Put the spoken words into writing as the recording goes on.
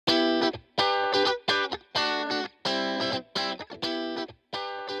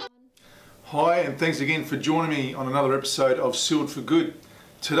Hi, and thanks again for joining me on another episode of Sealed for Good.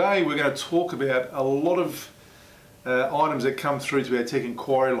 Today we're going to talk about a lot of items that come through to our tech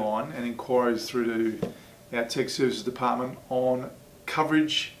inquiry line and inquiries through to our tech services department on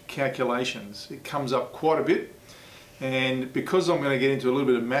coverage calculations. It comes up quite a bit, and because I'm going to get into a little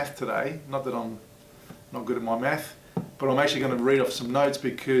bit of math today, not that I'm not good at my math, but I'm actually going to read off some notes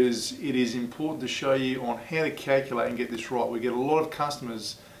because it is important to show you on how to calculate and get this right. We get a lot of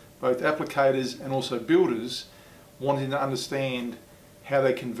customers, both applicators and also builders, wanting to understand how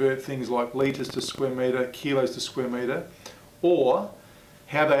they convert things like litres to square metre, kilos to square metre, or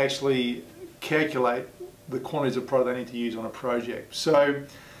how they actually calculate the quantities of product they need to use on a project. So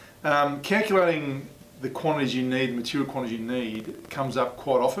calculating the quantities you need, material quantities you need, comes up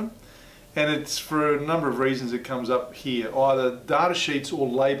quite often, and it's for a number of reasons it comes up here. Either data sheets or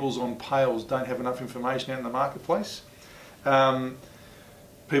labels on pails don't have enough information out in the marketplace.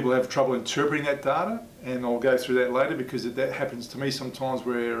 People have trouble interpreting that data, and I'll go through that later because that happens to me sometimes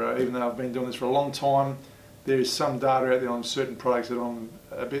where even though I've been doing this for a long time, there is some data out there on certain products that I'm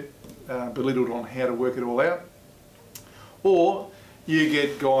a bit belittled on how to work it all out. Or you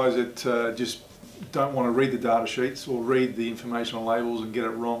get guys that just don't want to read the data sheets or read the information on labels and get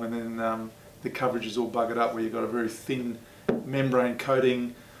it wrong, and then the coverage is all buggered up where you've got a very thin membrane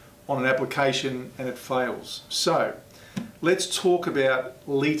coating on an application and it fails. So let's talk about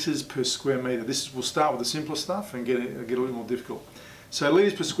litres per square metre. We'll start with the simpler stuff and get a little more difficult. So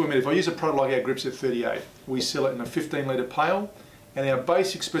litres per square metre, if I use a product like our Gripset 38, we sell it in a 15 litre pail, and our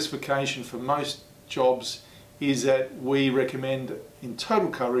basic specification for most jobs is that we recommend in total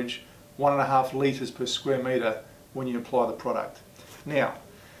coverage 1.5 litres per square metre when you apply the product. Now,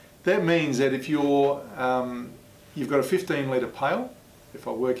 that means that if you've got a 15 litre pail, if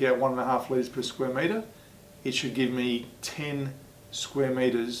I work out 1.5 litres per square metre, it should give me 10 square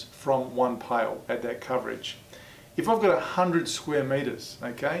metres from one pail at that coverage. If I've got 100 square metres,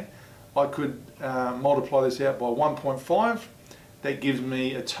 okay, I could multiply this out by 1.5. That gives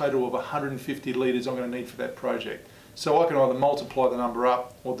me a total of 150 litres I'm going to need for that project. So I can either multiply the number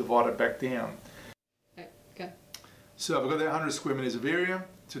up or divide it back down. Okay. So if I've got that 100 square metres of area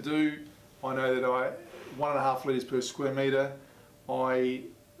to do, I know that 1.5 litres per square metre, I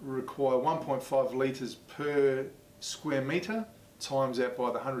require 1.5 litres per square metre, times that by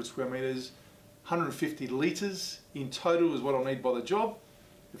the 100 square metres. 150 litres in total is what I'll need by the job.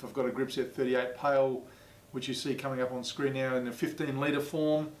 If I've got a Gripset 38 pail, which you see coming up on screen now in a 15 litre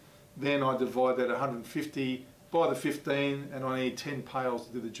form, then I divide that 150 by the 15 and I need 10 pails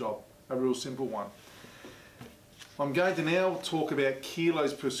to do the job. A real simple one. I'm going to now talk about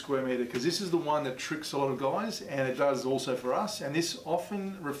kilos per square metre because this is the one that tricks a lot of guys, and it does also for us, and this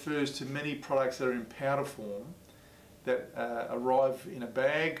often refers to many products that are in powder form that arrive in a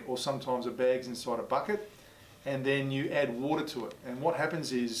bag, or sometimes a bag's inside a bucket, and then you add water to it. And what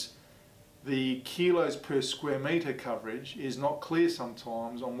happens is the kilos per square metre coverage is not clear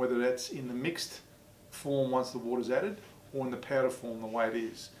sometimes on whether that's in the mixed form once the water's added or in the powder form the way it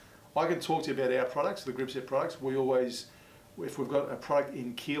is. I can talk to you about our products, the Gripset products. We always, if we've got a product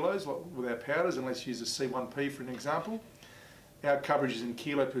in kilos, like with our powders, and let's use the C1P for an example, our coverage is in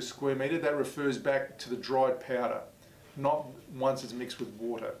kilo per square metre. That refers back to the dried powder, not once it's mixed with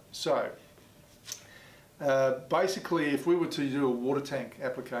water. So basically, if we were to do a water tank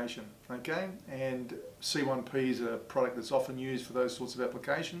application, okay, and C1P is a product that's often used for those sorts of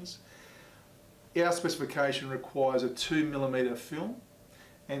applications, our specification requires a 2mm film.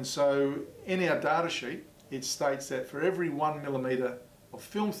 And so in our data sheet, it states that for every 1mm of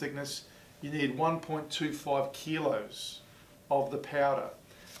film thickness, you need 1.25 kilos of the powder.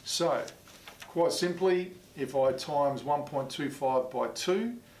 So quite simply, if I times 1.25 by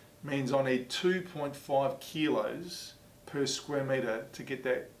 2, means I need 2.5 kilos per square metre to get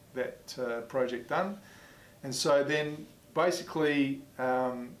that project done. And so then basically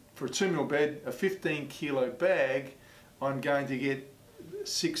for a 2mm bed, a 15 kilo bag, I'm going to get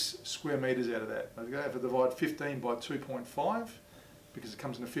 6 square metres out of that. Okay, if I divide 15 by 2.5, because it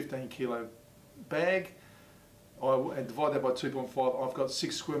comes in a 15 kilo bag, and divide that by 2.5, I've got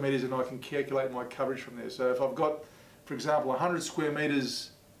 6 square metres, and I can calculate my coverage from there. So if I've got, for example, 100 square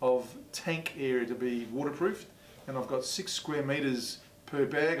metres of tank area to be waterproofed, and I've got 6 square metres per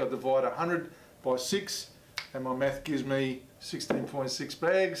bag, I divide 100 by 6, and my math gives me 16.6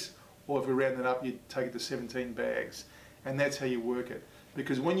 bags, or if we round it up, you take it to 17 bags. And that's how you work it.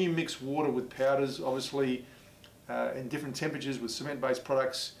 Because when you mix water with powders, obviously in different temperatures with cement-based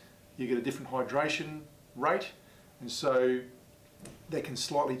products, you get a different hydration rate, and so that can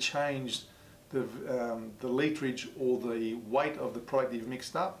slightly change the literage or the weight of the product that you've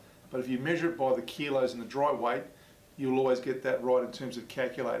mixed up, But if you measure it by the kilos and the dry weight, you'll always get that right in terms of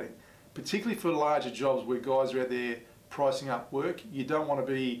calculating. Particularly for larger jobs where guys are out there pricing up work, you don't want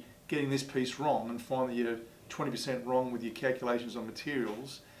to be getting this piece wrong and find that you're 20% wrong with your calculations on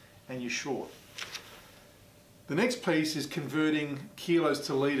materials and you're short. The next piece is converting kilos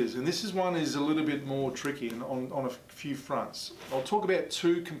to litres, and this is one is a little bit more tricky on a few fronts. I'll talk about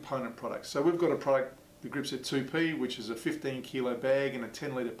two component products. So we've got a product, the Gripset 2P, which is a 15 kilo bag and a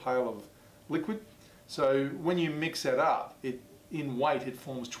 10 litre pail of liquid. So when you mix that up, in weight it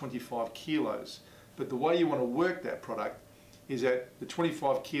forms 25 kilos. But the way you want to work that product is that the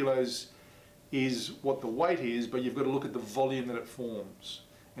 25 kilos is what the weight is, but you've got to look at the volume that it forms.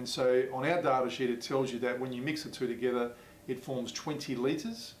 And so on our data sheet it tells you that when you mix the two together it forms 20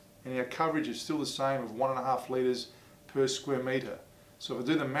 litres, and our coverage is still the same of 1.5 litres per square metre. So if I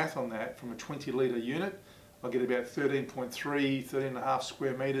do the math on that, from a 20 litre unit I get about 13.5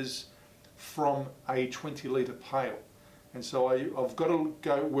 square metres from a 20 litre pail. And so I've got to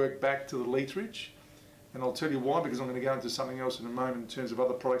go work back to the literage, and I'll tell you why, because I'm going to go into something else in a moment in terms of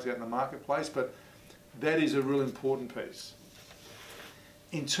other products out in the marketplace, but that is a real important piece.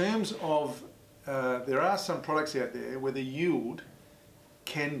 In terms of, there are some products out there where the yield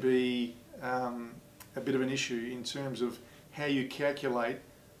can be a bit of an issue in terms of how you calculate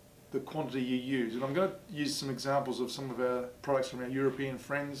the quantity you use. And I'm going to use some examples of some of our products from our European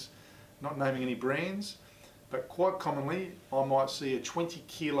friends, not naming any brands, but quite commonly I might see a 20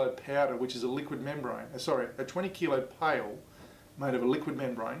 kilo powder, which is a liquid membrane, a 20 kilo pail made of a liquid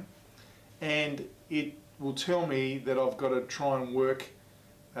membrane, and it will tell me that I've got to try and work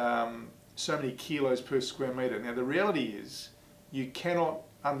so many kilos per square metre. Now the reality is you cannot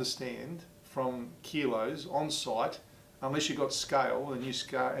understand from kilos on site unless you've got scale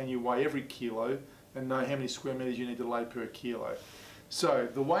and you weigh every kilo and know how many square metres you need to lay per kilo. So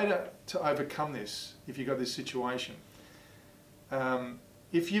the way to overcome this, if you've got this situation,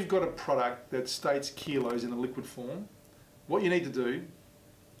 if you've got a product that states kilos in a liquid form, what you need to do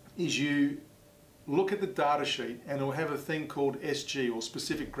is you look at the data sheet and it will have a thing called SG, or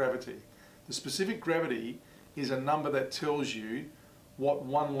specific gravity. The specific gravity is a number that tells you what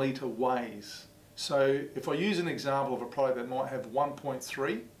 1 litre weighs. So if I use an example of a product that might have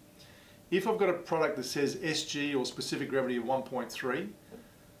 1.3, if I've got a product that says SG, or specific gravity of 1.3,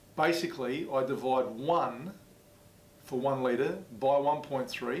 basically I divide 1 for 1 litre by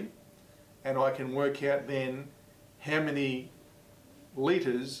 1.3, and I can work out then how many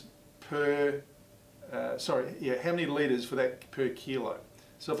litres per, how many litres for that per kilo.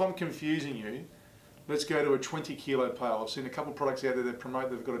 So if I'm confusing you, let's go to a 20 kilo pail. I've seen a couple of products out there that promote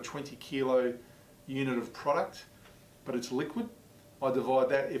they've got a 20 kilo unit of product, but it's liquid. I divide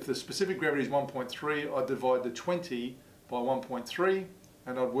that, if the specific gravity is 1.3, I divide the 20 by 1.3,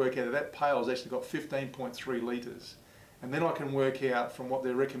 and I'd work out that pail has actually got 15.3 litres. And then I can work out from what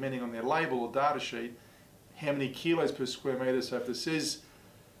they're recommending on their label or data sheet how many kilos per square metre. So if it says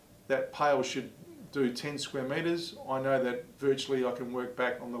that pail should do 10 square metres, I know that virtually I can work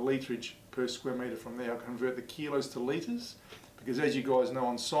back on the literage per square metre from there. I convert the kilos to litres, because as you guys know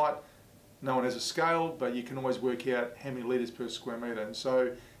on site, no one has a scale, but you can always work out how many litres per square metre. And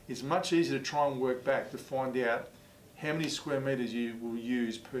so it's much easier to try and work back to find out how many square metres you will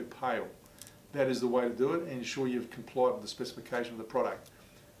use per pail. That is the way to do it, and ensure you've complied with the specification of the product.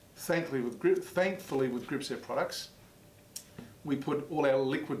 Thankfully with Gripset products, we put all our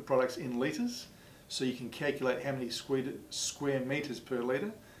liquid products in litres, so you can calculate how many square metres per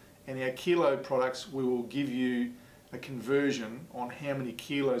litre. And our kilo products, we will give you a conversion on how many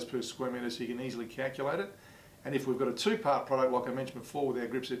kilos per square metre, so you can easily calculate it. And if we've got a two-part product, like I mentioned before with our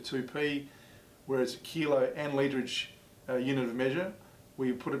Gripset 2P, where it's a kilo and literage unit of measure,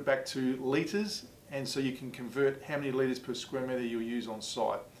 we put it back to litres, and so you can convert how many litres per square metre you'll use on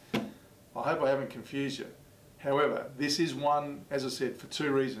site. I hope I haven't confused you. However, this is one, as I said, for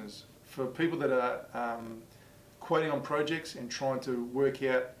two reasons. For people that are quoting on projects and trying to work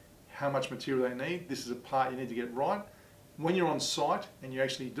out how much material they need, this is a part you need to get right. When you're on site and you're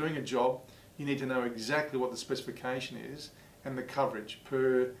actually doing a job, you need to know exactly what the specification is and the coverage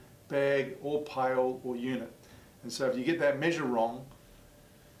per bag or pail or unit. And so if you get that measure wrong,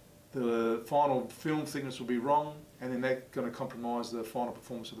 the final film thickness will be wrong, and then that's going to compromise the final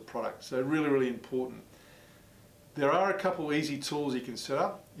performance of the product. So really, really important. There are a couple easy tools you can set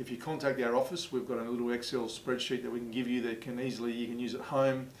up. If you contact our office, we've got a little Excel spreadsheet that we can give you that can easily, you can use at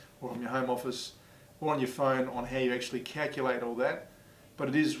home or from your home office or on your phone on how you actually calculate all that. But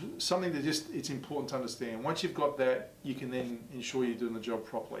it is something that it's important to understand. Once you've got that, you can then ensure you're doing the job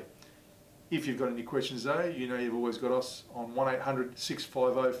properly. If you've got any questions though, you know you've always got us on 1800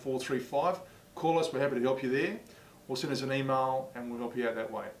 650 435. Call us, we're happy to help you there, or send us an email and we'll help you out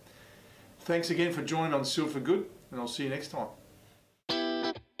that way. Thanks again for joining on Sealed for Good, and I'll see you next time.